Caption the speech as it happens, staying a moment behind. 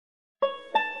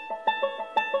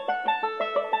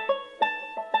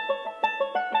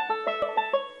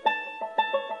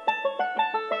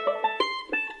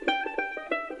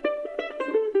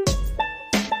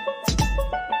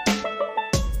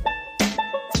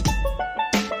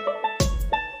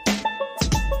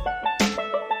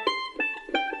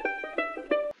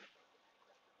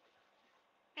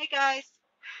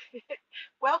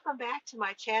back to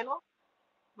my channel.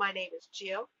 My name is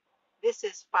Jill. This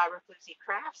is Floozie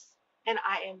Crafts, and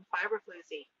I am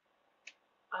Floozie.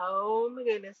 Oh my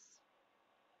goodness.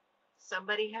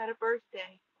 Somebody had a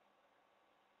birthday.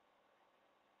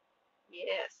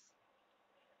 Yes.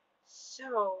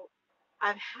 So,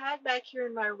 I've had back here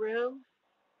in my room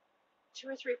 2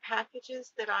 or 3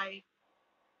 packages that I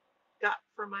got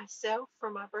for myself for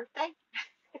my birthday.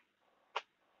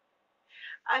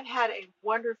 I've had a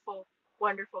wonderful,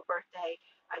 wonderful birthday.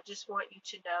 I just want you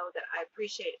to know that I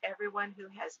appreciate everyone who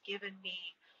has given me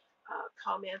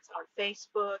comments on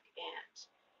Facebook and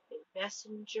in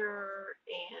Messenger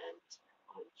and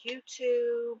on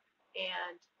YouTube.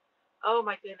 And oh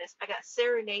my goodness, I got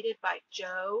serenaded by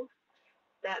Joe.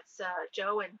 That's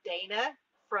Joe and Dana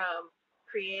from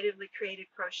Creatively Created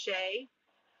Crochet.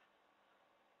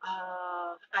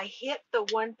 I hit the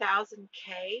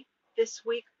 1000K this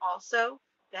week also.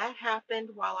 That happened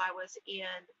while I was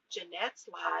in Jeanette's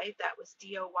live. That was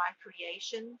DOY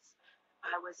Creations.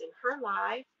 I was in her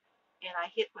live and I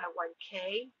hit my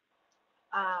 1K.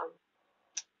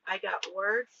 I got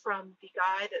word from the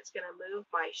guy that's going to move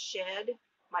my shed,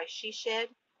 my she shed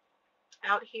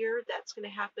out here. That's going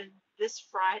to happen this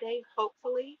Friday,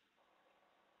 hopefully.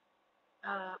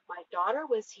 My daughter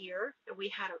was here and we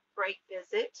had a great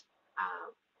visit.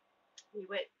 We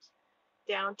went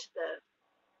down to the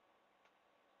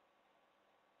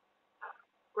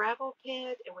gravel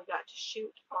pit and we got to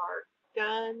shoot our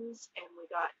guns and we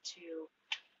got to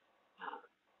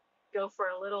go for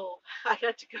a little, I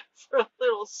got to go for a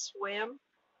little swim.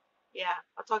 Yeah,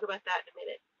 I'll talk about that in a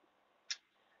minute.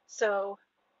 So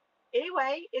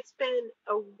anyway, it's been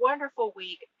a wonderful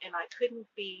week and I couldn't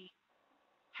be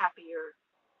happier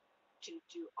to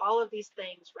do all of these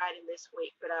things right in this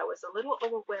week, but I was a little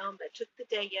overwhelmed. I took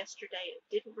the day yesterday and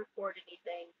didn't record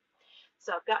anything.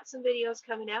 So I've got some videos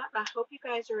coming out and I hope you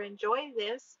guys are enjoying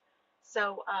this.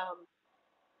 So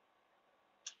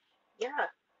yeah,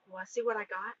 you want to see what I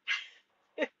got?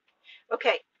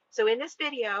 Okay, so in this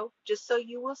video, just so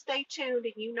you will stay tuned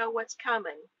and you know what's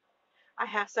coming, I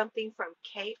have something from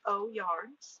KO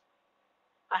Yarns.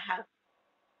 I have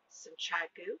some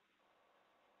Chaigoo.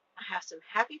 I have some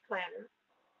Happy Planner.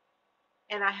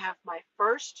 And I have my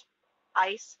first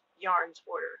ice yarns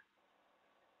order.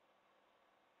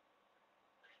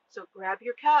 So grab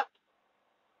your cup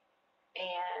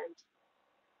and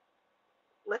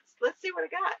let's see what I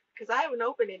got, because I haven't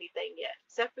opened anything yet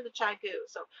except for the Chaigoo.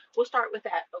 So we'll start with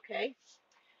that, okay?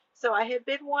 So I have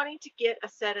been wanting to get a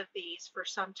set of these for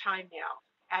some time now.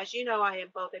 As you know, I am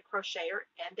both a crocheter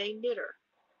and a knitter.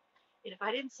 And if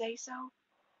I didn't say so,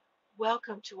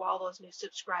 welcome to all those new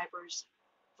subscribers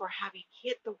for having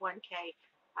hit the 1K.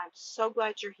 I'm so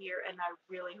glad you're here and I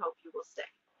really hope you will stay.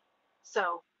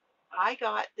 So I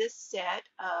got this set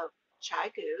of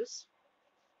Chaigoos,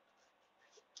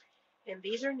 and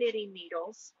these are knitting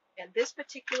needles, and this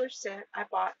particular set I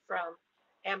bought from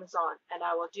Amazon, and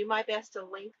I will do my best to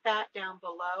link that down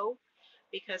below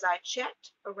because I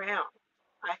checked around.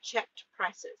 I checked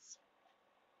prices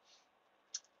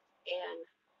and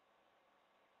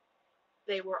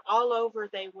they were all over.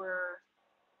 They were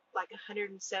like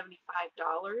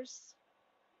 $175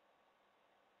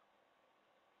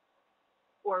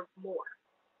 or more.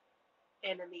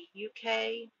 And in the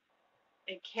UK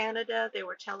and Canada, they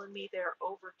were telling me they're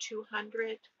over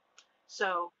 200.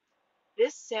 So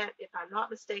this set, if I'm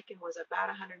not mistaken, was about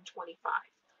 125.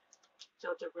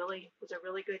 So it was a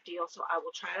really good deal. So I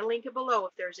will try to link it below.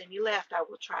 If there's any left, I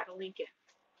will try to link it.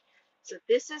 So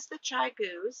this is the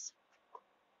Chaigoos.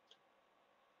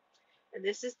 And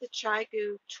this is the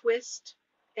Chaigoo Twist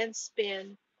and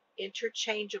Spin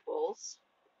Interchangeables.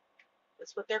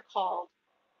 That's what they're called.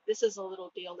 This is a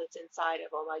little deal that's inside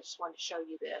of them. I just wanted to show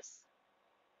you this.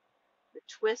 The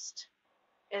twist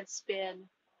and spin.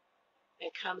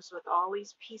 It comes with all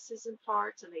these pieces and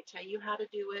parts, and they tell you how to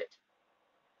do it.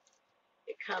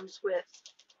 It comes with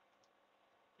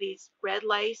these red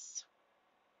lace.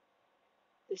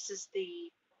 This is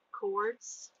the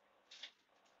cords.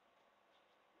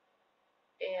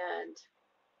 And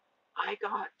I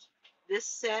got this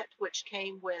set, which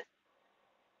came with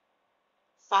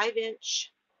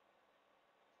 5-inch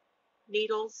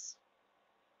needles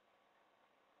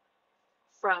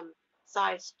from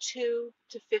size 2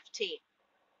 to 15.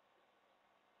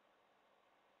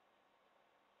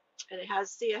 And it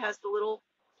has, see, it has the little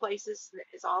places.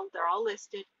 They're all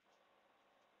listed.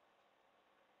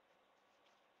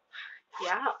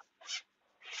 Yeah.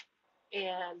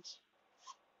 And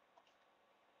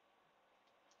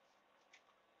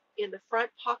in the front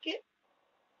pocket,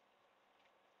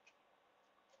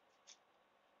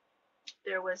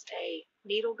 there was a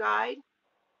needle guide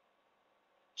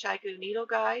Chaigoo needle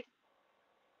guide.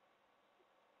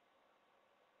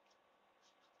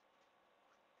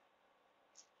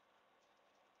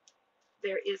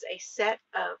 There is a set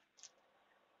of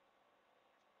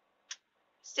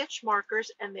stitch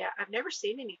markers, and I've never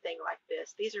seen anything like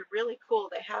this. These are really cool.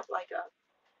 They have like a,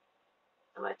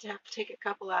 I'm going to have to take a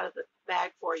couple out of the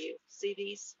bag for you. See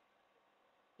these?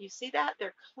 You see that?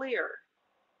 They're clear.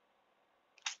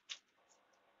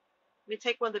 Let me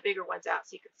take one of the bigger ones out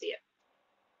so you can see it.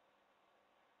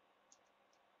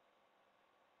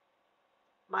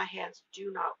 My hands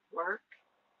do not work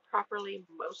properly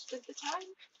most of the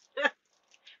time.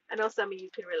 I know some of you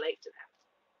can relate to that.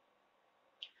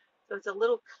 So it's a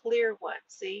little clear one,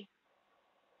 see?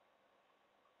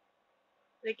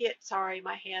 And again, sorry,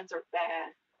 my hands are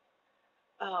bad.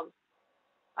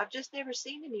 I've just never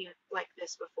seen any like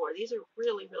this before. These are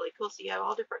really, really cool. So you have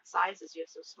all different sizes. You have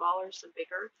some smaller, some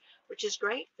bigger, which is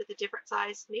great for the different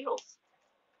size needles.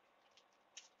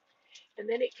 And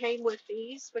then it came with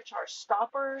these, which are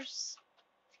stoppers.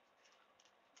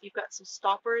 You've got some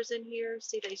stoppers in here.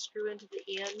 See, they screw into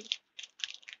the end.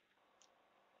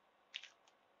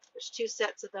 There's 2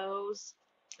 sets of those.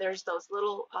 There's those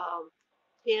little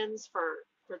pins for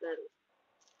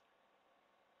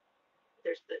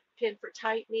there's the pin for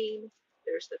tightening.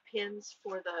 There's the pins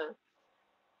for the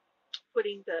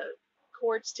putting the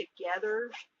cords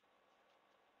together.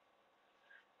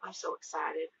 I'm so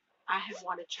excited. I have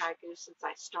wanted Chaigoo since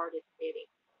I started knitting,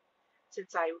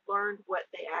 since I learned what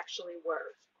they actually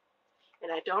were.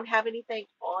 And I don't have anything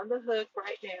on the hook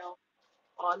right now,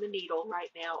 on the needle right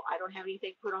now. I don't have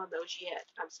anything put on those yet.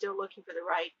 I'm still looking for the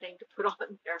right thing to put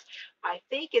on there. I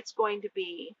think it's going to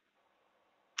be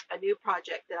a new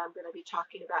project that I'm going to be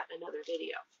talking about in another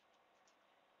video.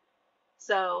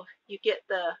 So you get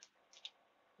the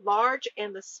large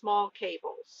and the small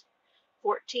cables,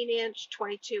 14-inch,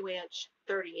 22-inch,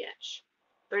 30-inch,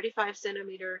 35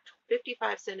 centimeter,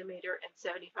 55 centimeter, and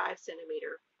 75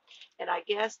 centimeter. And I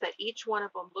guess that each one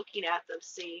of them, looking at them,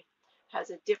 see, has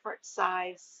a different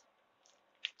size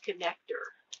connector.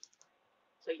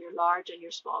 So your large and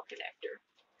your small connector.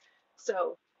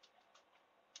 So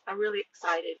I'm really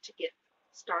excited to get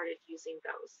started using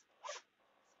those.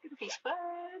 It's going to be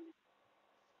fun.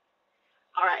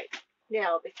 All right,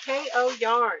 now the KO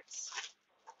yarns.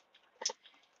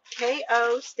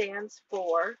 KO stands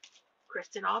for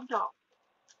Kristin Omdahl.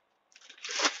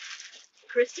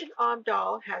 Kristin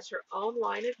Omdahl has her own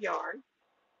line of yarn,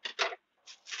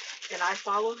 and I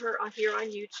follow her on here on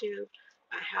YouTube.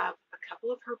 I have a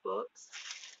couple of her books,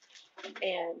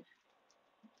 and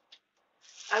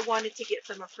I wanted to get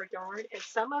some of her yarn, and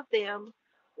some of them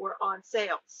were on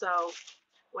sale. So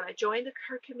when I joined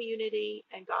her community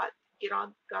and got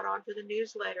on for the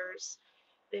newsletters,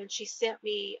 then she sent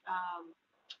me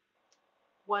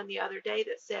one the other day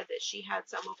that said that she had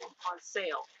some of them on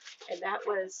sale, and that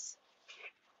was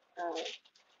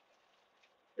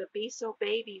the Be So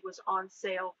Baby was on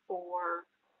sale for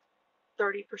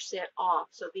 30% off.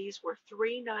 So these were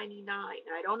 $3.99.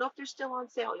 I don't know if they're still on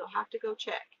sale. You'll have to go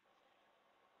check.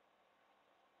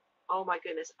 Oh my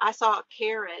goodness. I saw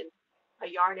Karen, a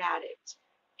yarn addict.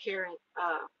 Karen,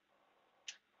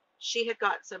 she had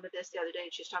got some of this the other day,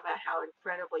 and she was talking about how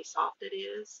incredibly soft it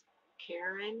is.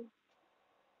 Karen,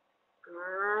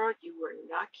 girl, you were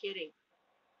not kidding.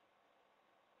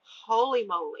 Holy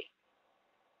moly.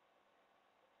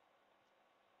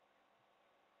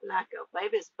 Like a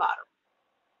baby's bottom.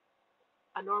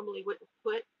 I normally wouldn't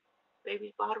put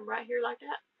baby's bottom right here like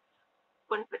that,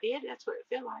 but if I did, that's what it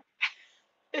felt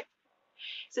like.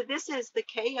 So this is the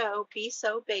KO Be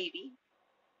So Baby.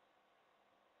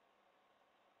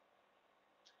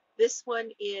 This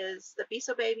one is, the Be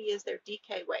So Baby is their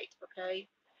DK weight, okay?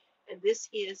 And this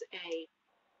is a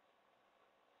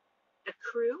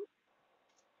crew.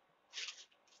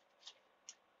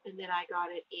 And then I got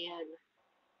it in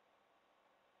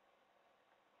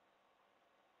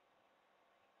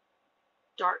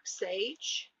dark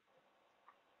sage.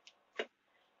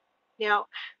 Now,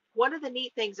 one of the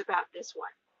neat things about this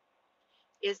one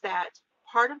is that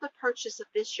part of the purchase of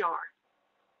this yarn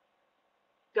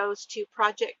goes to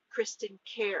Project Kristin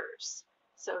Cares.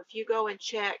 So if you go and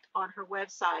check on her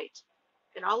website,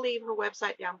 and I'll leave her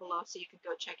website down below so you can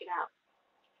go check it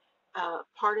out.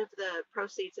 Part of the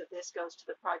proceeds of this goes to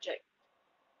the Project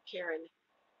Karen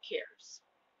Cares.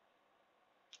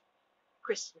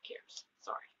 Kristin Cares,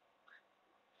 sorry.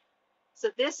 So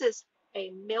this is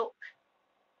a milk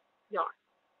yarn.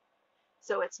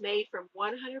 So it's made from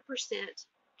 100%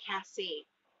 casein,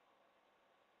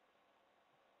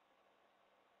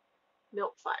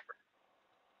 milk fiber.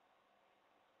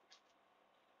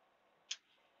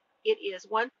 It is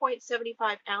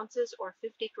 1.75 ounces or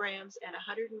 50 grams and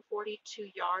 142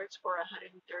 yards or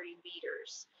 130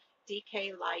 meters.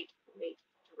 DK light weight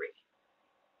 3.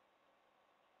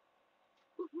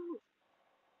 Woohoo.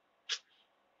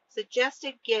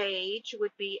 Suggested gauge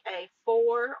would be a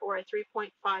 4 or a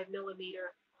 3.5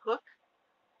 millimeter hook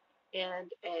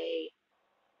and a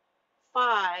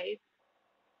 5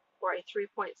 or a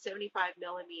 3.75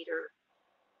 millimeter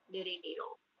knitting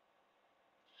needle.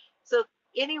 So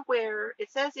anywhere, it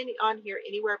says on here,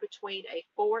 anywhere between a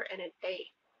 4 and an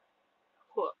 8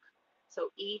 hook.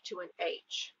 So E to an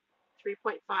H,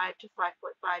 3.5 to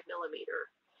 5.5 millimeter.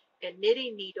 And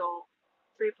knitting needle,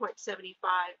 3.75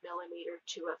 millimeter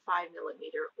to a 5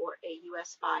 millimeter, or a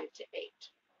US 5 to 8.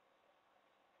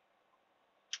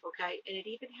 Okay, and it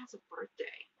even has a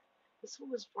birthday. This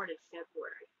one was born in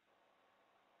February.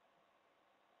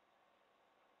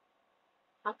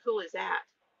 How cool is that?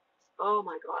 Oh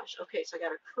my gosh. Okay, so I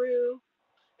got a crew.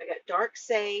 I got dark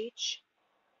sage,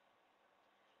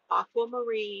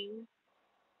 aquamarine,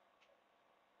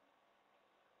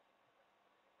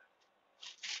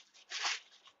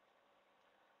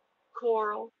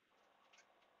 coral,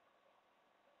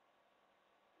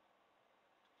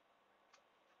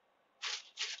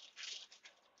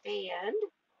 and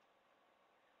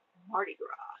Mardi Gras.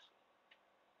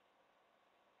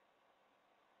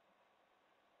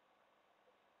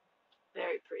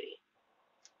 Very pretty.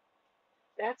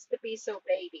 That's the Be So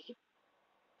Baby.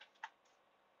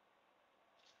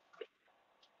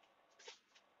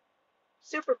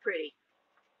 Super pretty.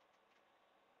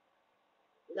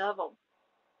 Love them.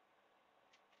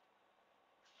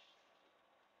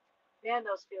 Man,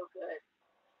 those feel good.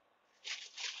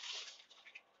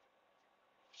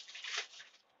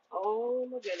 Oh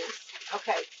my goodness.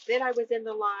 Okay, then I was in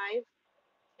the live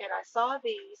and I saw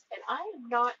these, and I am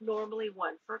not normally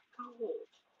one for gold,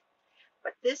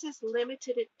 but this is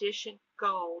limited edition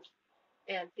gold,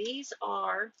 and these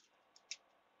are,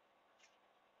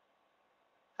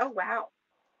 oh wow,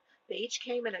 they each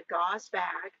came in a gauze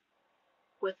bag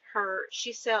with her.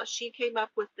 She came up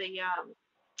with the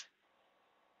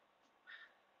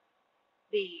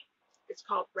it's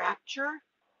called Rapture,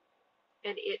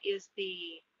 and it is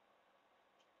the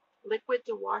liquid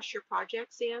to wash your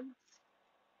projects in.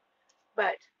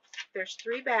 But there's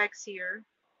 3 bags here.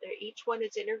 Each one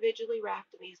is individually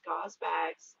wrapped in these gauze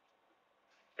bags,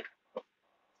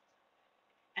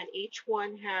 and each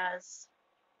one has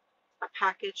a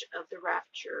package of the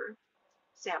Rapture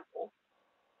sample.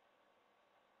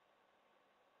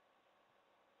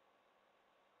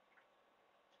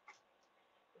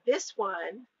 This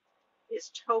one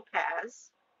is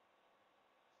topaz.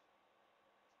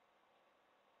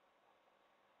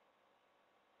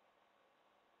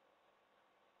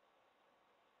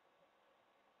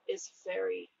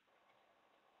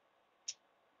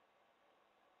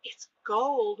 It's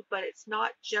gold, but it's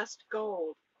not just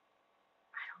gold.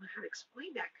 I don't know how to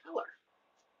explain that color.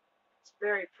 It's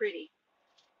very pretty.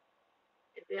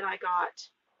 And then I got,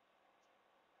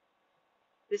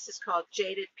 this is called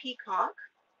Jaded Peacock.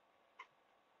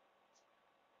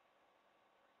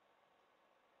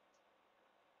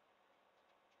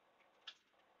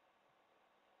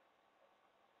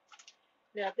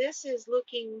 Now this is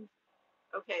looking,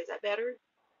 okay, is that better?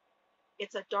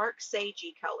 It's a dark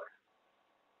sagey color.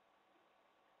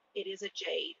 It is a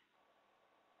jade.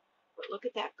 But look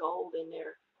at that gold in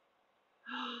there.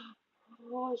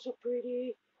 Oh, so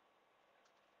pretty.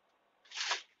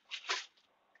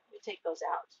 Let me take those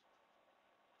out.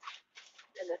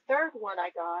 And the third one I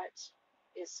got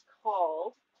is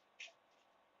called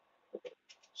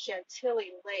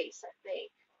Chantilly Lace, I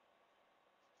think.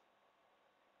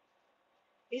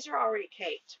 These are already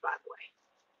caked, by the way.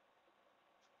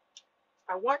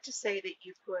 I want to say that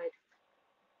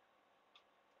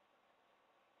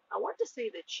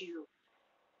you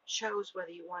chose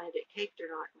whether you wanted it caked or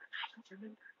not. I don't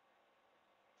remember.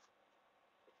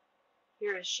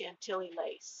 Here is Chantilly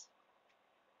Lace.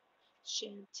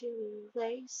 Chantilly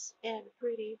lace and a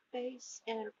pretty face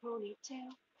and a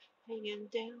ponytail hanging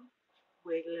down,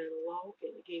 wiggling a walk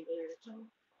and a giggling a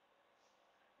tongue.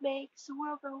 Makes the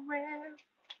world go round.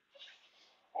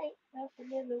 Ain't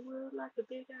nothing in the world like a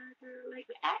big-eyed girl like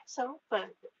me. Act so fun.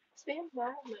 Spend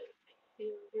my money.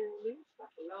 Feel real loose like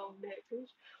a long neck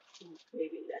goose.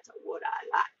 Baby, that's what I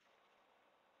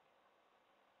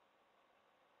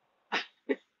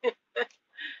like.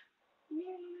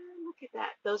 Yeah, look at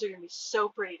that. Those are gonna be so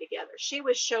pretty together. She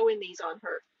was showing these on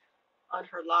her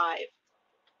live.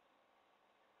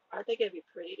 Aren't they gonna be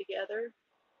pretty together?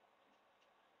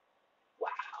 Wow.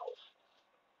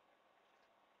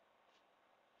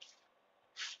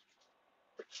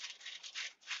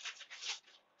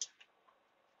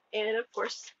 And of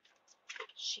course,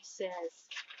 she says,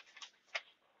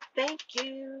 "Thank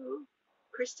you,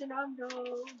 Kristin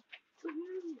Omdahl."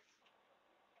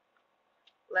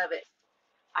 Love it.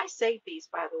 I saved these,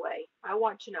 by the way. I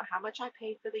want to know how much I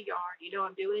paid for the yarn. You know,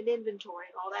 I'm doing an inventory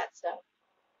and all that stuff.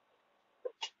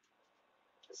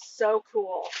 So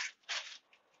cool.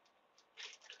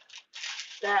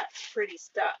 That's pretty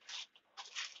stuff.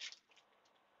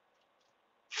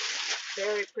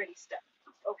 Very pretty stuff.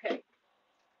 Okay.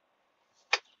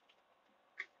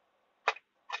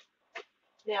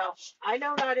 Now, I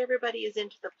know not everybody is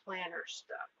into the planner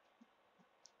stuff.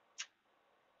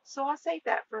 So I'll save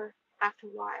that for after a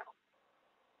while.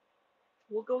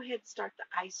 We'll go ahead and start the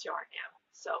ice yarn now.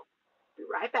 So, be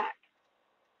right back.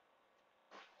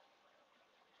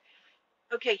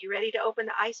 Okay, you ready to open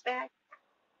the ice bag?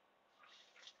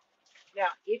 Now,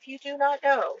 if you do not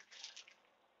know,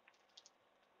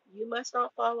 you must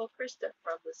not follow Krista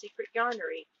from the Secret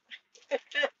Yarnery.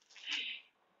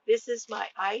 This is my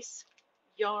ice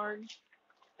yarn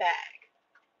bag.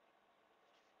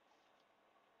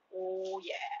 Oh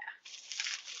yeah.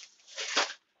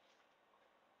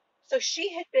 So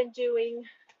she had been doing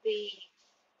the,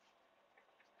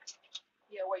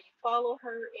 where you follow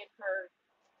her in her,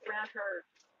 around her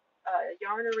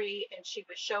yarnery, and she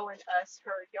was showing us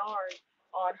her yarn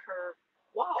on her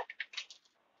wall.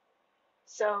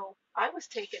 So I was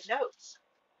taking notes.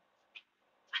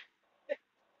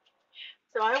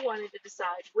 So I wanted to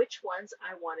decide which ones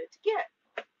I wanted to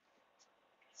get.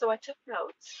 So I took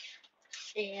notes,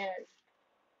 and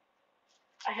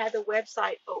I had the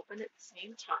website open at the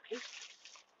same time.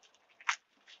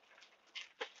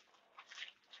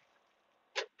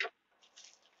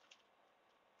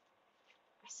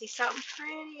 I see something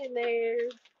pretty in there.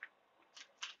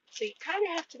 So you kind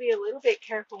of have to be a little bit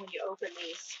careful when you open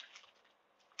these,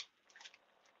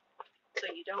 so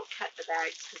you don't cut the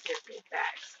bags, because they're big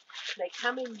bags. They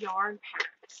come in yarn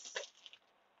packs.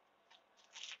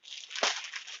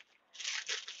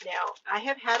 Now, I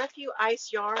have had a few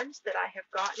ice yarns that I have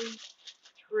gotten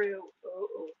through,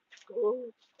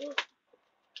 through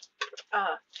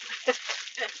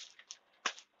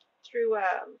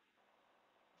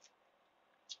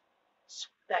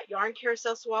that yarn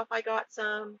carousel swap. I got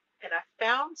some, and I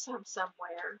found some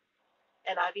somewhere,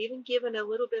 and I've even given a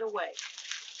little bit away.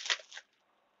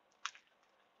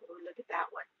 Ooh, look at that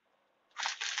one.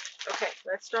 Okay,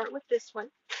 let's start with this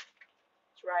one.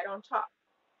 It's right on top.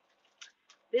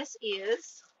 This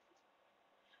is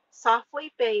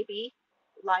Softly Baby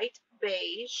Light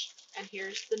Beige, and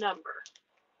here's the number.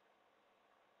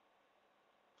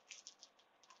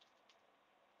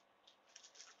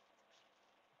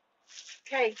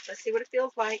 Okay, let's see what it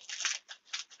feels like.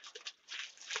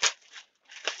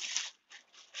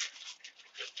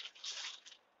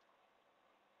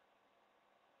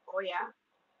 Oh yeah,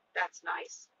 that's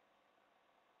nice.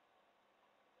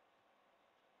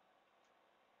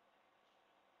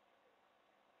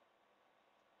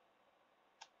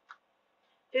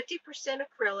 %50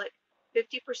 acrylic,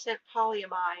 50%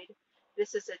 polyamide.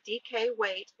 This is a DK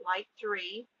weight, light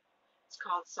 3. It's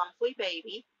called Softly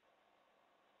Baby.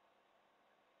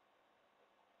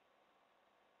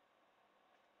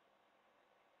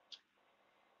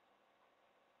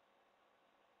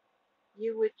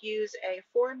 You would use a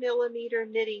 4mm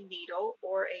knitting needle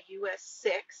or a US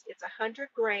 6. It's 100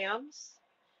 grams,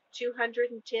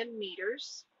 210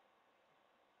 meters,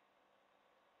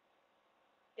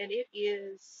 and it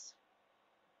is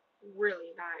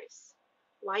really nice.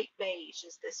 Light beige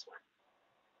is this one.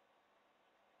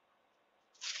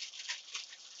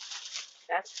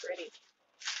 That's pretty.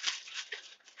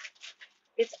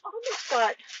 It's almost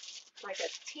got like a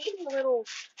teeny little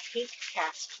pink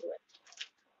cast to it.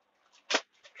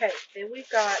 Okay, then we've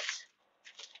got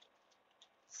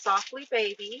Softly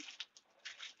Baby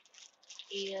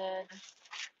in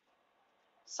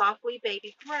Softly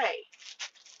Baby Gray.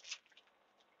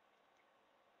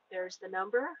 There's the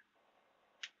number.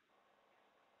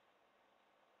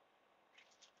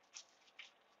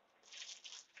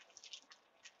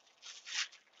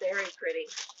 Very pretty.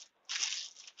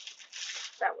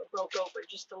 That one broke over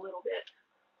just a little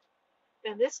bit.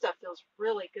 And this stuff feels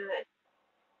really good.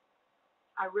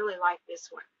 I really like this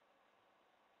one.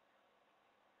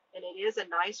 And it is a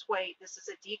nice weight. This is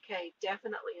a DK,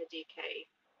 definitely a DK.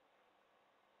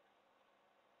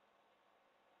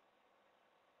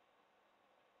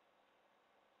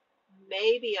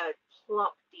 Maybe a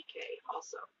plump DK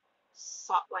also.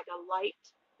 Like a light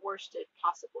worsted,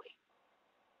 possibly.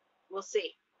 We'll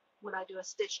see when I do a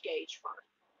stitch gauge for it.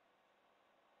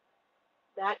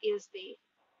 That is the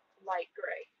light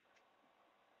gray.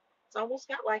 It's almost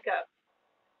got like a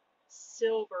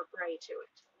silver gray to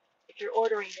it. If you're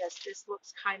ordering this, this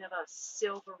looks kind of a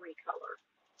silvery color.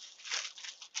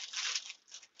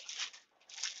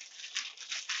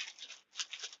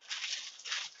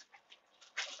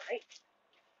 Right.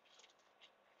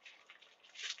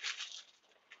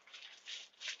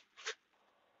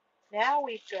 Now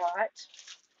we've got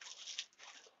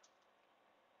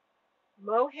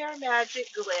Mohair Magic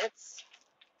Glitz,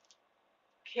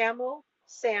 Camel,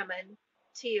 Salmon,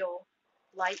 Teal,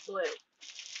 Light Blue.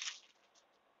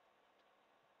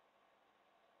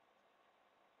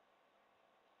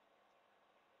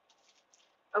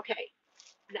 Okay,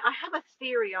 now I have a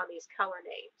theory on these color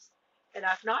names, and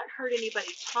I've not heard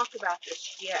anybody talk about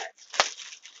this yet,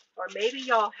 or maybe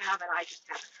y'all have and I just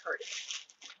haven't heard it.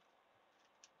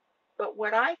 But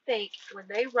what I think when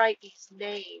they write these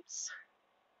names,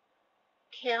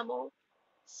 Camel,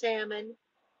 Salmon,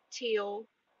 Teal,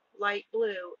 Light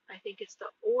Blue, I think it's the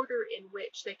order in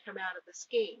which they come out of the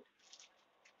skein,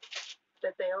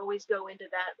 that they always go into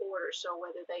that order. So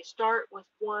whether they start with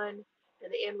one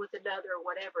and they end with another or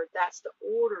whatever, that's the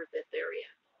order that they're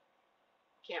in.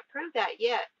 Can't prove that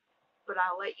yet, but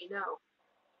I'll let you know.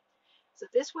 So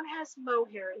this one has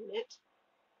mohair in it.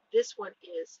 This one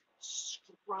is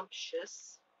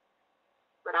scrumptious,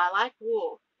 but I like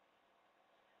wool.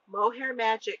 Mohair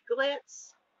Magic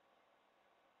Glitz.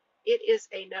 It is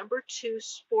a number 2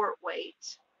 sport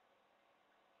weight.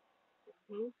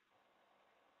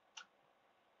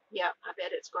 Yeah, I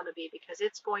bet it's going to be, because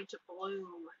it's going to bloom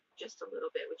just a little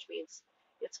bit, which means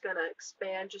it's going to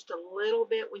expand just a little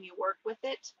bit when you work with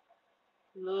it.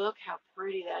 Look how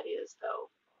pretty that is, though.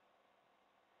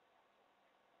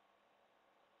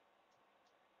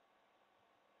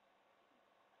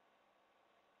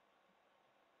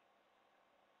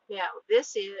 Now,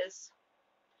 this is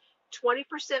 20%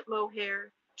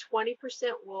 mohair, 20%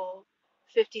 wool,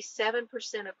 57%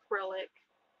 acrylic,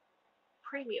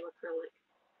 premium acrylic,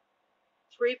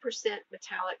 3%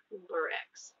 metallic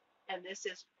lurex, and this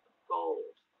is gold.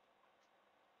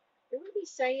 They would be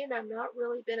saying I've not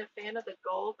really been a fan of the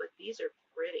gold, but these are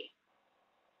pretty.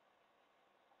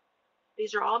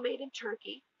 These are all made in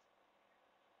Turkey.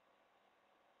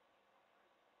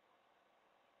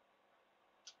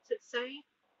 Does it say?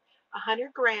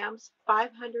 100 grams,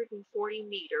 540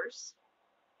 meters.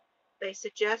 They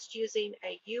suggest using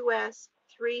a US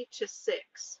 3 to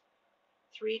 6,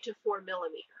 3 to 4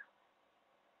 millimeter.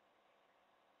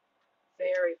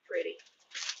 Very pretty.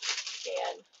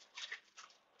 And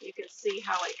you can see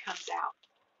how it comes out.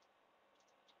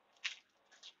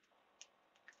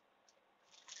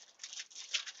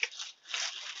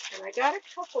 And I got a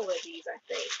couple of these, I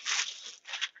think.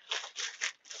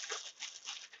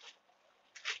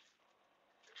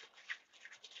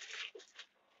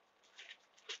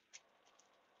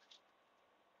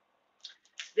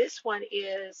 This one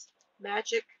is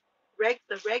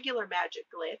the regular Magic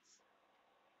Glitz,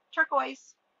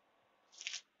 turquoise.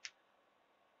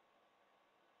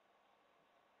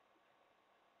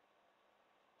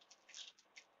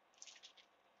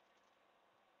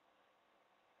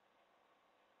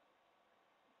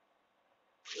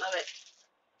 Love it.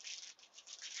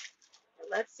 And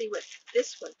let's see what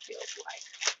this one feels like.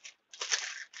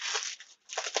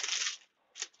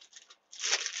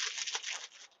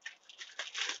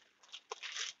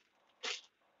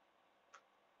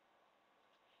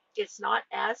 It's not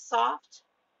as soft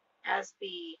as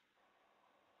the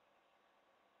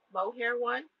mohair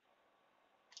one,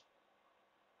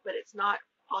 but it's not,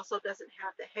 also doesn't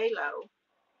have the halo,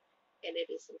 and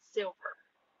it is in silver.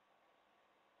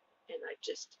 And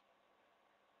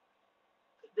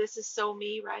this is so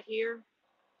me right here.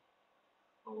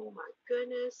 Oh my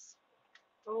goodness.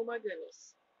 Oh my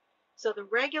goodness. So the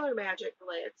regular Magic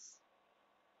Glitz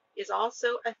is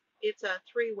also it's a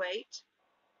 3 weight.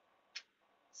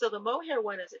 So the mohair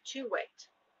one is a 2 weight.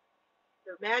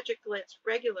 The Magic Glitz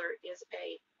regular is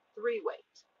a 3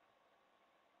 weight.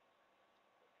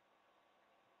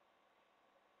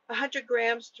 100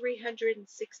 grams,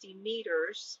 360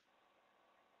 meters,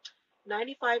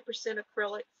 95%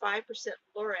 acrylic, 5%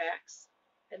 lurex,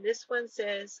 and this one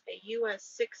says a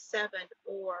US 6.7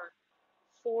 or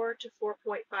 4 to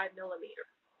 4.5 millimeter.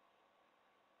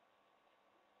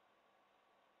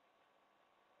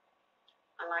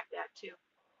 I like that too.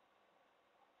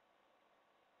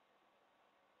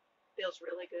 Feels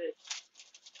really good.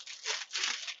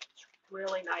 It's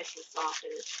really nice and soft,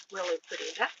 and it's really pretty.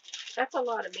 That's a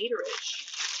lot of meterage.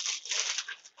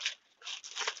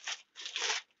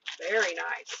 Very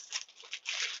nice.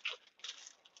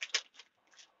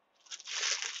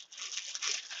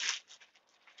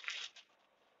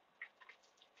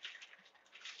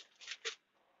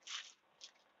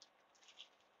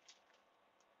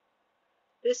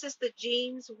 this is the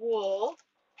jeans wool.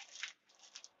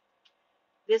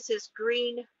 This is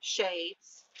green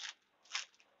shades.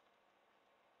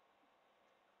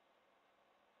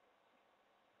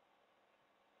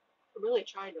 I'm really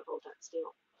trying to hold that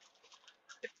still.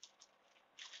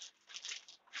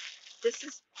 This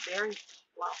is very,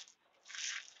 well,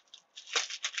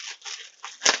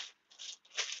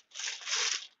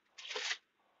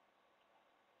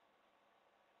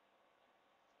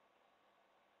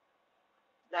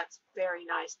 that's very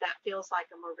nice. That feels like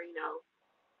a merino.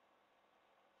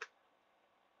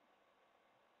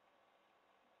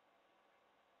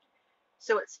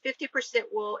 So it's 50%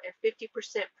 wool and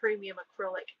 50% premium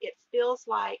acrylic. It feels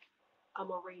like a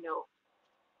merino.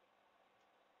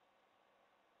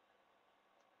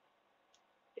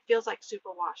 It feels like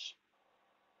superwash,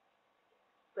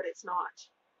 but it's not.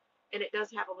 And it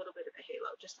does have a little bit of a halo,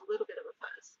 just a little bit of a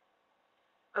fuzz.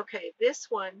 Okay, this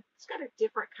one, it's got a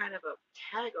different kind of a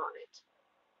tag on it.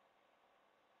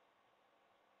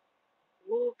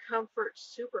 Wool Comfort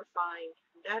Superfine.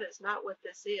 That is not what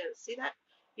this is. See that?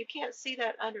 You can't see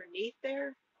that underneath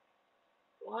there?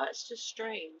 Well, it's just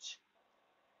strange.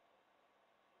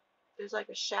 There's like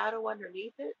a shadow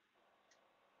underneath it.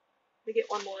 Let me get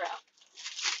one more out.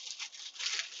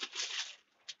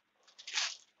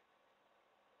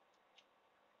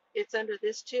 It's under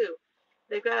this too.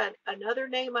 They've got another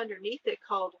name underneath it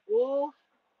called Wool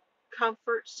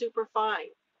Comfort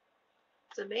Superfine.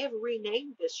 So they may have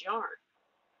renamed this yarn.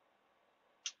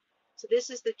 So this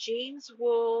is the jeans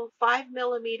wool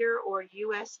 5mm or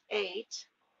US 8.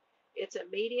 It's a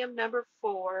medium number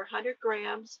 4, 100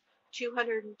 grams,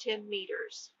 210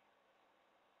 meters.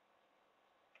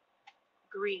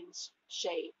 Greens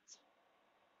shades.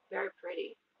 Very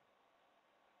pretty.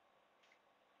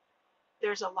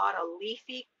 There's a lot of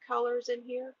leafy colors in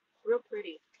here. Real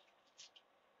pretty.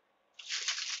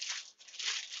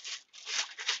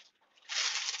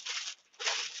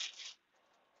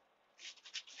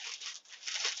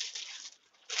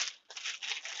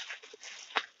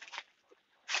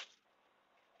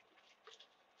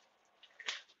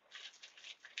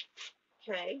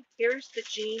 Okay, here's the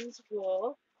jeans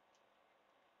wool.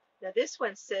 Now this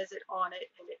one says it on it,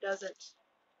 and it doesn't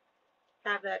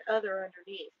have that other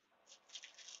underneath.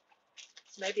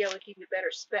 So maybe I will give you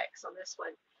better specs on this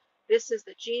one. This is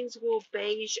the jeans wool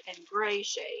beige and gray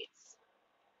shades.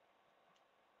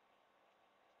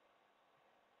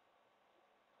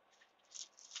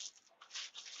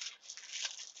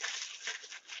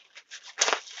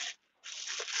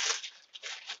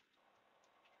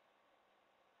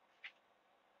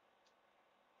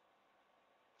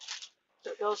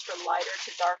 So it goes from lighter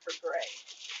to darker gray.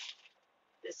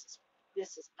 This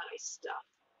is nice stuff.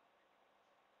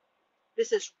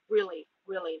 This is really,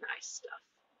 really nice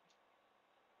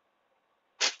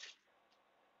stuff.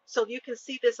 So you can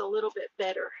see this a little bit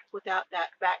better without that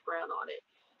background on it.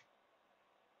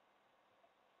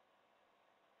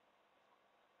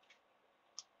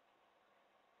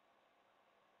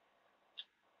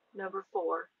 Number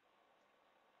 4,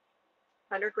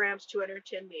 100 grams,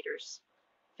 210 meters,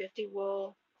 50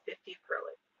 wool, 50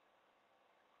 acrylic.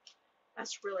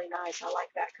 That's really nice. I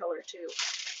like that color too.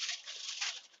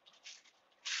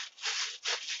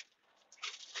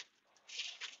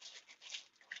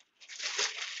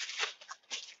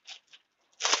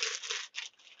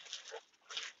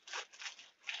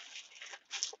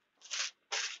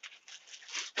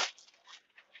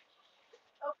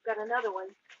 Oh, got another one.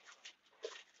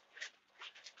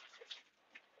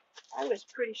 I was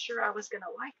pretty sure I was going to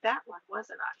like that one,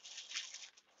 wasn't I?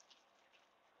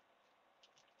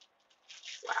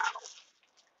 Wow.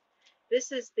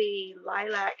 This is the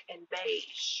lilac and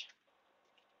beige.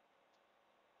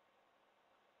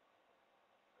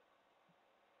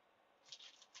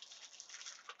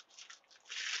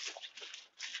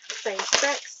 Same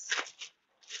specs.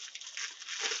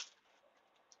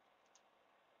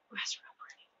 Oh, that's real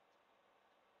pretty.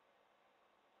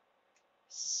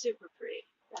 Super pretty.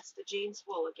 That's the jeans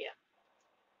wool again.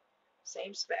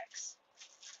 Same specs.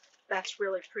 That's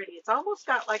really pretty. It's almost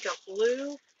got like a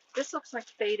blue. This looks like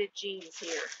faded jeans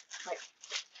here. Like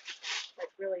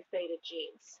really faded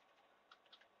jeans.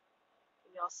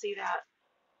 Can y'all see that?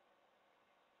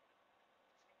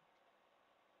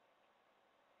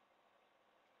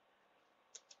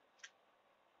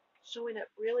 Showing up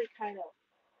really kind of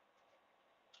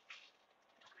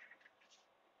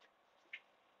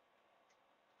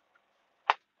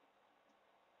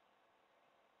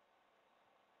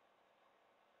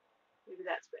maybe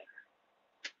that's better.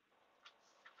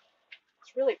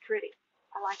 It's really pretty.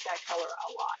 I like that color a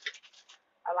lot.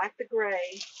 I like the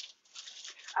gray.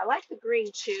 I like the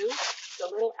green too, a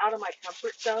little out of my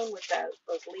comfort zone with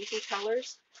those leafy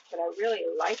colors, but I really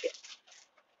like it.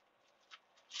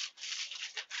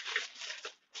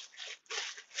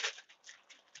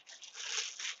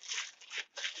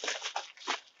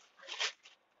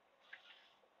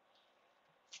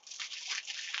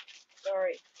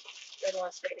 Sorry, they don't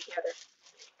want to stay together.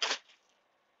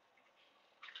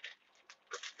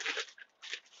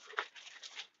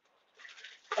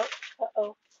 Oh,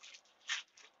 uh-oh.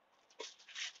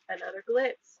 Another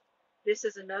glitz. This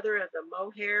is another of the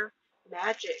mohair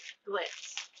magic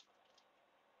glitz.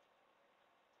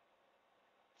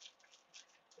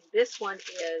 This one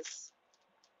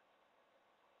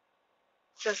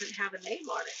doesn't have a name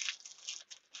on it.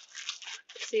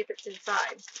 Let's see if it's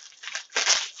inside.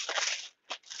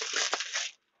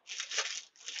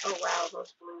 Oh wow,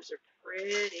 those blues are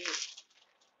pretty.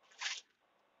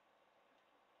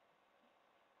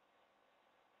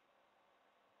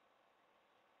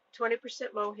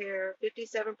 %, mohair,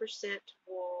 57%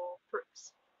 wool,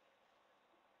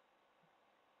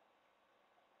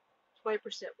 20%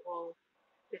 wool,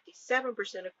 57%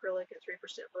 acrylic, and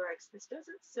 3% Lurex. This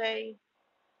doesn't say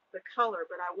the color,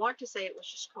 but I want to say it was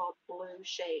just called Blue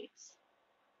Shades.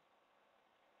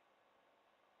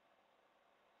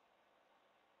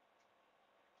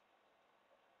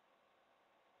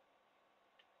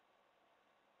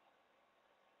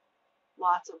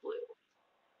 Lots of blue.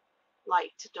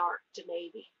 Light to dark to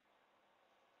navy.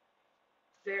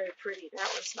 Very pretty. That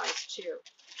one's nice too.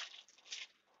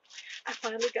 I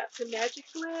finally got some magic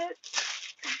glitz.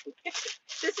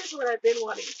 This is what I've been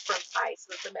wanting from Ice,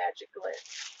 with the magic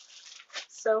glitz.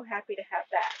 So happy to have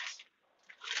that.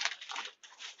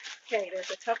 Okay,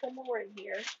 there's a couple more in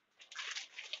here.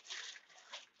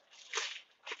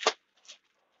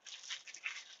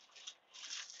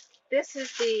 This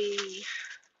is the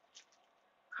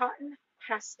Cotton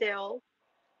Pastel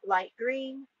Light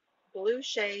Green, Blue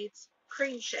Shades,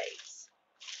 Cream Shades.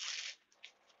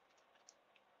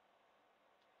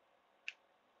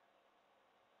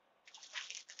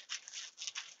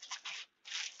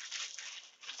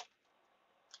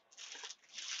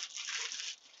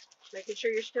 Making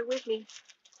sure you're still with me.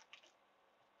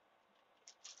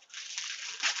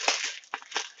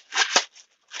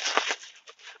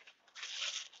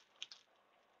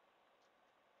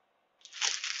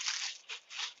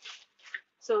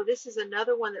 So this is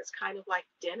another one that's kind of like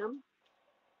denim.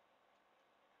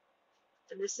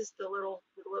 And this is the little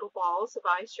balls of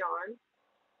ice yarn.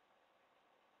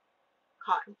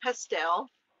 Cotton Pastel.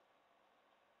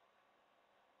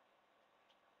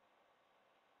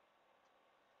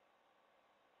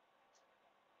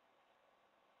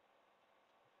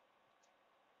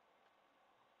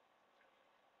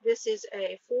 This is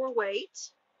a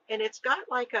 4-weight, and it's got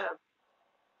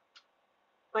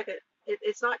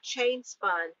it's not chain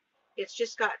spun. It's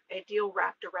just got a deal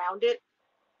wrapped around it.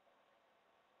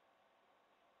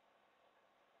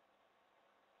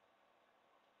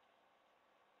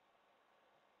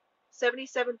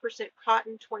 (77%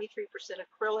 cotton, 23%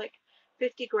 acrylic,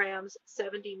 50 grams,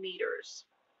 70 meters.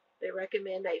 They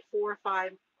recommend a 4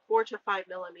 to 5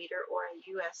 millimeter or a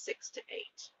US 6 to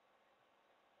 8.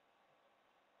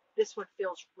 This one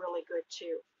feels really good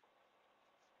too.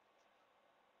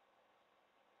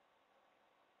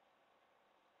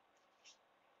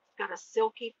 Got a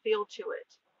silky feel to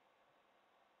it.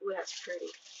 Ooh, that's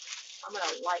pretty. I'm going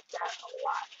to like that a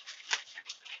lot.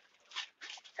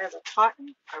 As a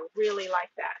cotton, I really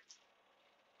like that.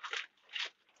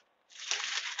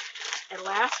 And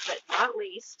last but not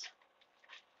least,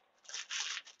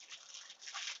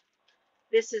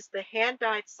 this is the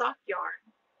hand-dyed sock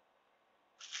yarn.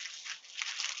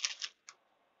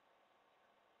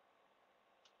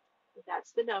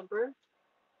 That's the number.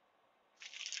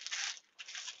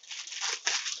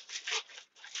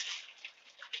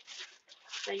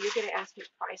 Now you're going to ask me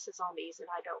prices on these, and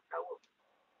I don't know.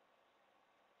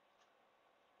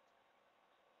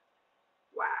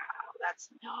 Wow, that's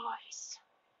nice.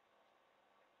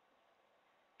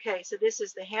 Okay, so this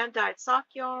is the hand-dyed sock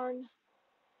yarn.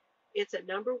 It's a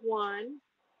number 1.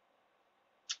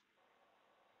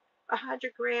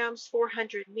 100 grams,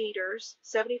 400 meters,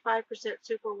 75%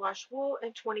 superwash wool,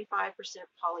 and 25%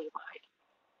 polyamide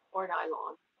or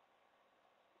nylon.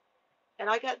 And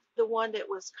I got the one that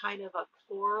was kind of a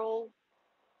floral.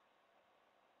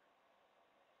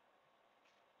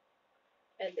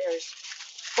 And there's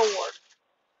 4.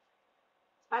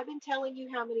 I've been telling you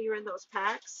how many are in those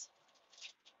packs.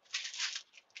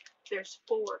 There's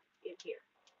 4 in here.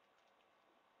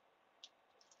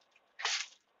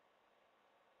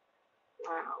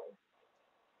 Wow.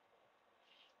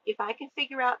 if I can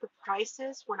figure out the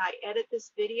prices when I edit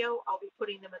this video, I'll be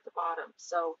putting them at the bottom.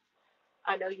 So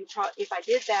I know you probably, if I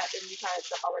did that, then you guys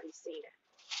have already seen it.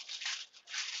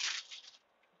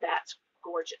 That's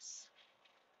gorgeous.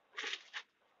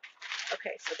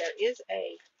 Okay, so there is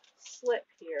a slip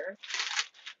here,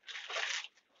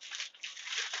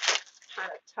 kind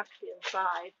of tucked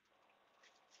inside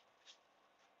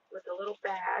with a little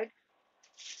bag.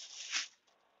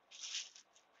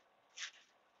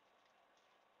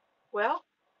 Well,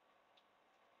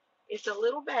 it's a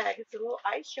little bag. It's a little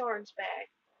Ice Yarns bag.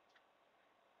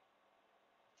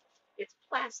 It's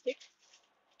plastic,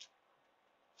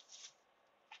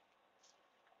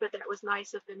 but that was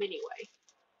nice of them anyway.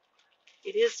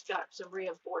 It is got some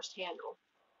reinforced handle.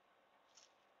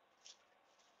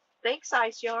 Thanks,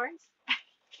 Ice Yarns.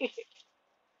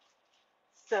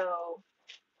 So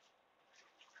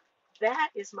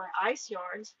that is my Ice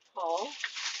Yarns haul.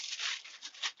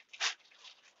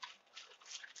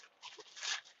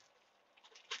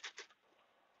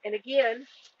 And again,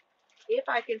 if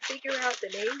I can figure out the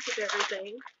names of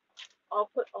everything, I'll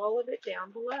put all of it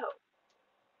down below.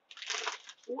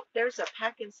 Ooh, there's a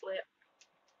packing slip.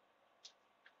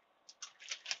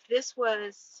 This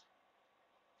was,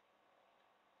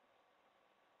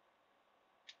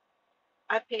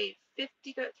 I paid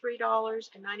 $53.95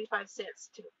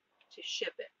 to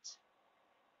ship it.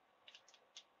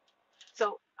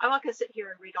 So I'm not going to sit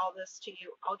here and read all this to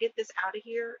you. I'll get this out of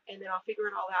here, and then I'll figure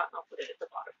it all out, and I'll put it at the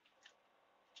bottom.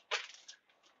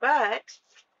 But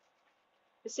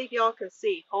let's see if y'all can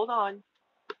see. Hold on.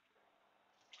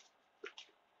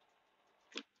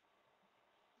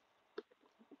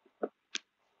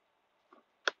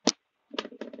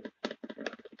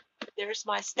 There's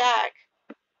my stack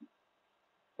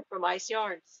from Ice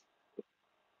Yarns.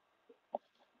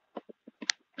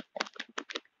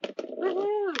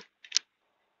 Woohoo!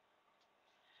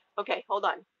 Okay, hold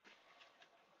on.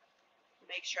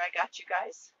 Make sure I got you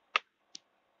guys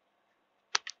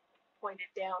pointed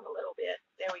down a little bit.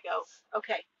 There we go.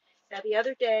 Okay, now the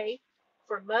other day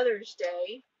for Mother's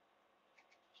Day,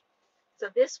 so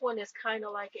this one is kind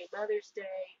of like a Mother's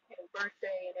Day and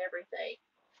birthday and everything.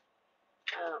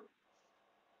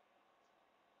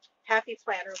 Happy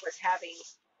Planner was having,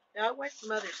 no, it wasn't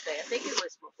Mother's Day. I think it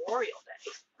was Memorial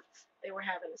Day. They were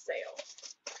having a sale.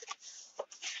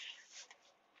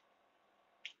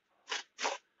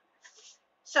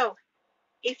 So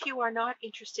if you are not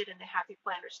interested in the Happy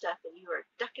Planner stuff and you are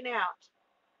ducking out,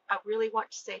 I really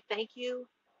want to say thank you.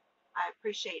 I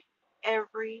appreciate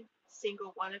every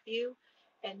single one of you.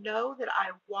 And know that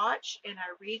I watch and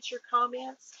I read your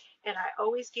comments, and I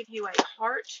always give you a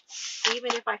heart.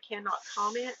 Even if I cannot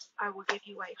comment, I will give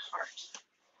you a heart.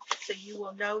 So you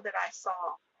will know that I saw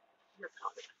your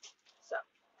comment. So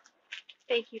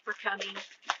thank you for coming,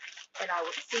 and I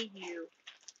will see you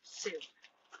soon.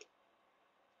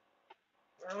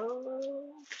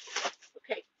 Oh,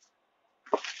 okay.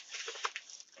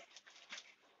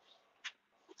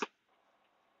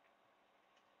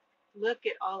 Look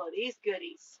at all of these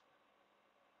goodies.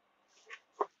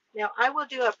 Now I will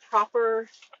do a proper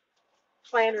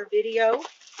planner video.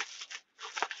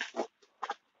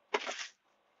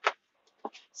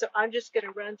 So I'm just going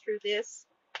to run through this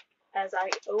as I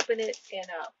open it and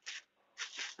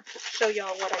show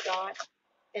y'all what I got,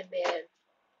 and then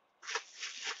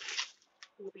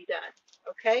we'll be done.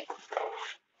 Okay?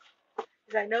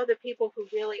 Because I know the people who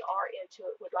really are into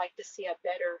it would like to see a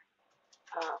better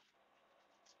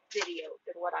video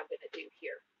than what I'm going to do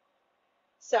here.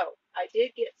 So I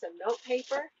did get some note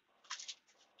paper.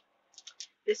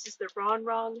 This is the Ron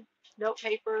Ron note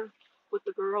paper with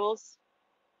the girls.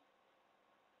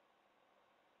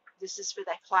 This is for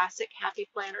that classic Happy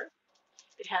Planner.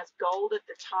 It has gold at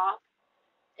the top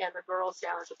and the girls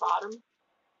down at the bottom.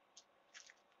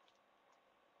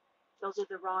 Those are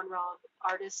the Ron Ron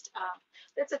artist.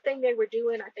 That's a thing they were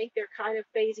doing. I think they're kind of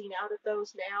phasing out of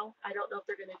those now. I don't know if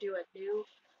they're going to do a new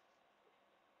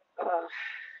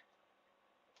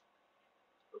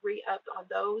re-up on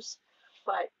those,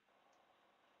 but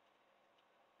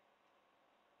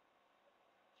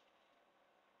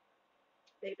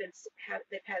they've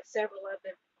had several of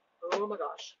them. Oh my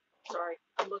gosh, sorry,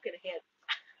 I'm looking ahead.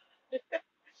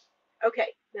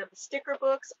 Okay, now the sticker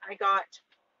books, I got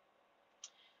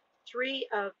 3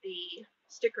 of the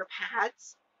sticker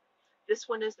pads. This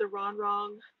one is the Ron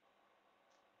Ron.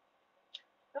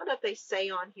 I don't know if they say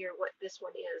on here what this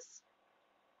one is,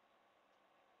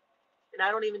 and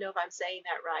I don't even know if I'm saying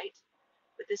that right,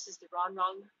 but this is the Ron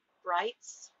Ron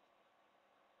Brights.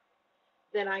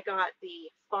 Then I got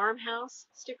the Farmhouse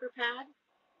sticker pad.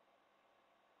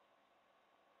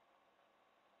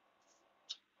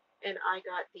 And I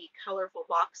got the colorful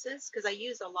boxes because I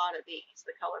use a lot of these,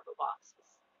 the colorful boxes.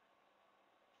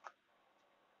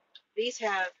 These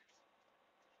have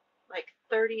like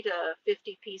 30 to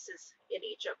 50 pieces in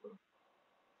each of them.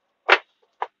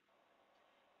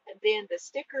 And then the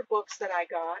sticker books that I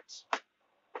got,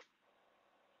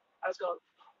 I was going,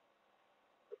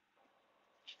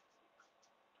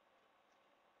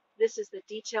 this is the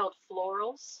detailed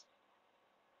florals.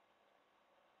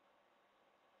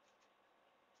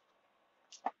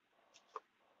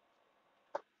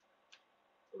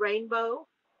 Rainbow.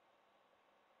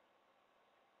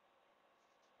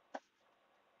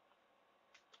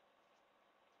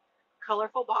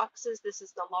 Colorful boxes. This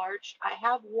is the large. I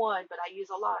have one, but I use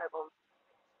a lot of them.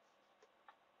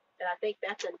 And I think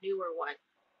that's a newer one.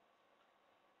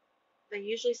 They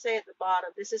usually say at the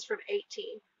bottom, this is from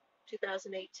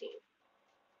 2018.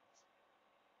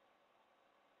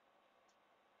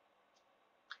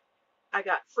 I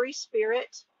got Free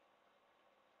Spirit.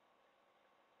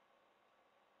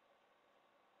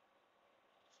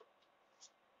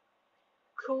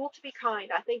 Cool to be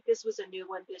Kind. I think this was a new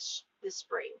one this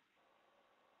spring.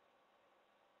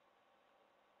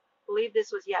 I believe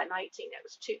this was, 19. That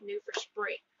was too new for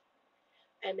spring.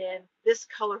 And then This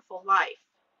Colorful Life.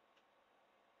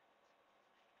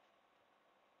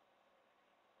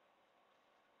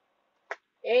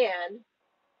 And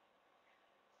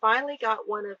finally got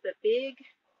one of the big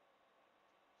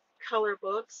color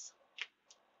books.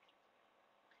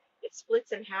 It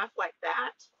splits in half like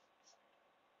that.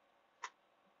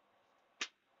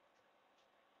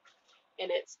 And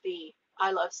it's the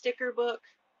I Love sticker book.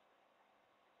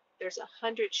 There's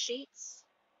 100 sheets.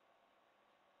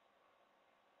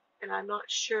 And I'm not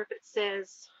sure if it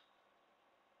says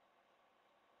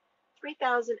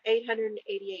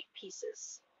 3,888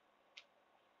 pieces.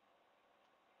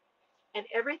 And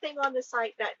everything on the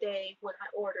site that day when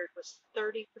I ordered was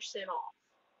 30% off.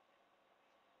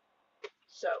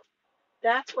 So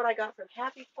that's what I got from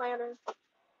Happy Planner.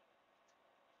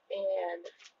 And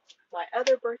my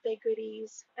other birthday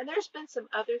goodies. And there's been some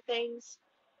other things.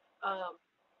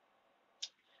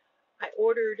 I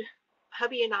ordered,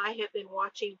 hubby and I have been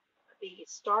watching the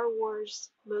Star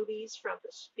Wars movies from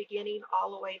the beginning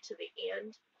all the way to the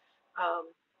end,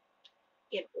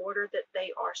 in order that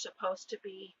they are supposed to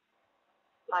be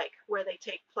like where they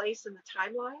take place in the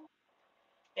timeline.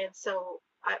 And so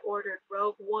I ordered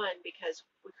Rogue One because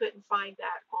we couldn't find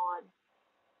that on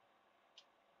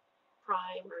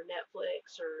Prime or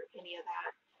Netflix or any of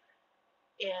that.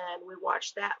 And we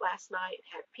watched that last night,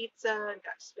 had pizza, and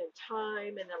got to spend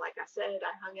time. And then, like I said,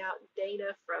 I hung out with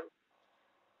Dana from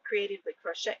Creatively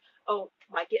Crochet. Oh,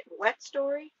 my getting wet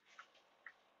story.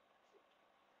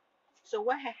 So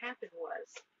what had happened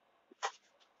was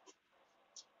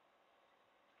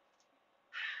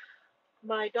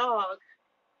my dog,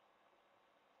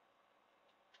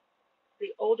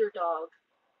 the older dog,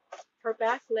 her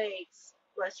back legs,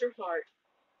 bless her heart,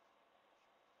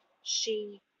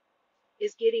 she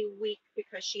is getting weak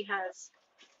because she has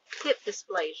hip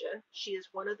dysplasia. She is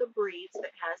one of the breeds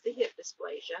that has the hip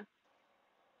dysplasia.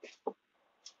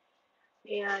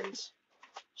 And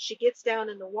she gets down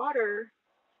in the water,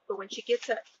 but when she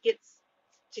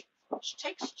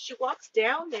she walks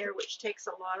down there, which takes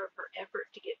a lot of her effort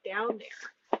to get down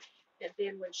there. And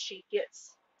then when she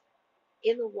gets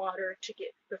in the water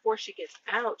before she gets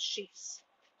out, she's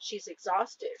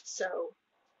exhausted. So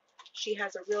she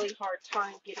has a really hard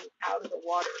time getting out of the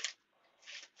water.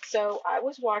 So I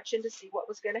was watching to see what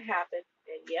was going to happen,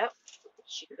 and yep,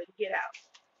 she couldn't get out.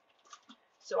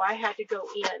 So I had to go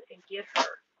in and get her.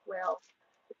 Well,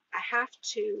 I have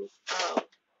to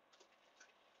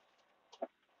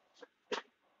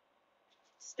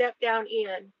step down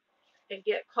in and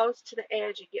get close to the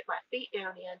edge and get my feet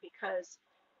down in, because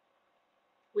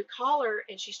we call her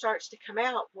and she starts to come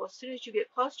out. Well, as soon as you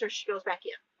get close to her, she goes back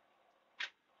in.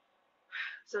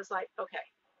 So it's like, okay.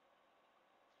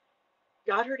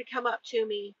 Got her to come up to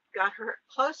me, got her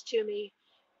close to me,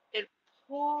 and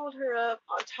pulled her up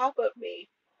on top of me.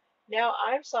 Now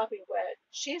I'm sopping wet.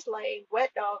 She's laying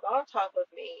wet dog on top of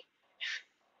me.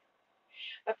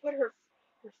 I put her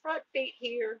front feet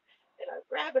here, and I'm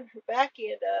grabbing her back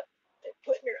end up and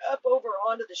putting her up over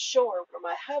onto the shore where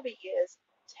my hubby is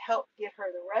to help get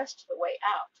her the rest of the way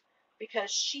out,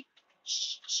 because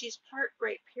she's part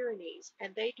Great Pyrenees,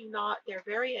 and they're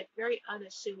very, very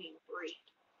unassuming breed.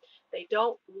 They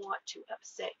don't want to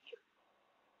upset you.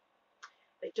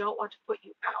 They don't want to put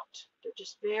you out. They're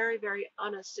just very, very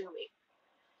unassuming.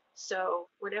 So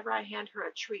whenever I hand her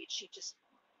a treat, she just,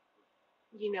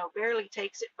 barely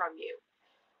takes it from you.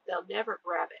 They'll never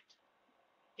grab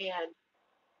it. And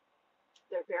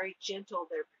they're very gentle.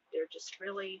 They're just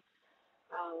really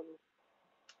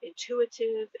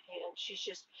intuitive, and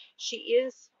she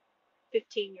is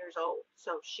 15 years old,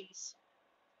 so she's,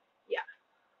 yeah,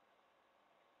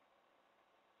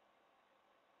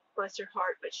 bless her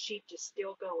heart, but she just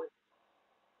still going.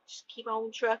 Just keep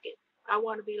on trucking. I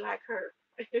want to be like her.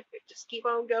 Just keep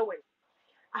on going.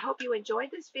 I hope you enjoyed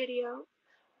this video.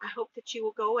 I hope that you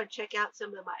will go and check out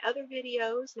some of my other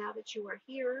videos now that you are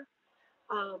here.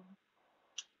 Um,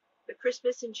 the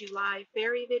Christmas in July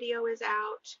fairy video is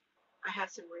out. I have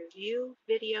some review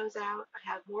videos out.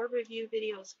 I have more review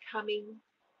videos coming.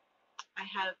 I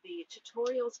have the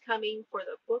tutorials coming for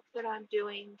the book that I'm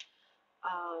doing.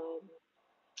 Um,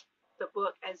 the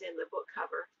book as in the book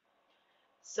cover.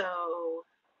 So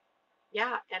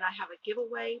yeah, and I have a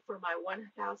giveaway for my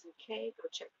 1000K. Go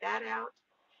check that out.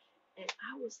 And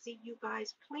I will see you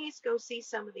guys. Please go see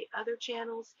some of the other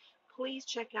channels. Please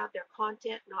check out their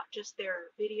content, not just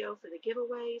their video for the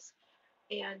giveaways.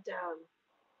 And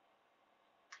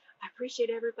I appreciate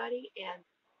everybody, and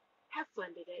have fun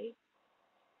today.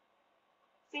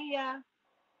 See ya.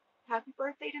 Happy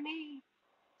birthday to me.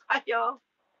 Bye, y'all.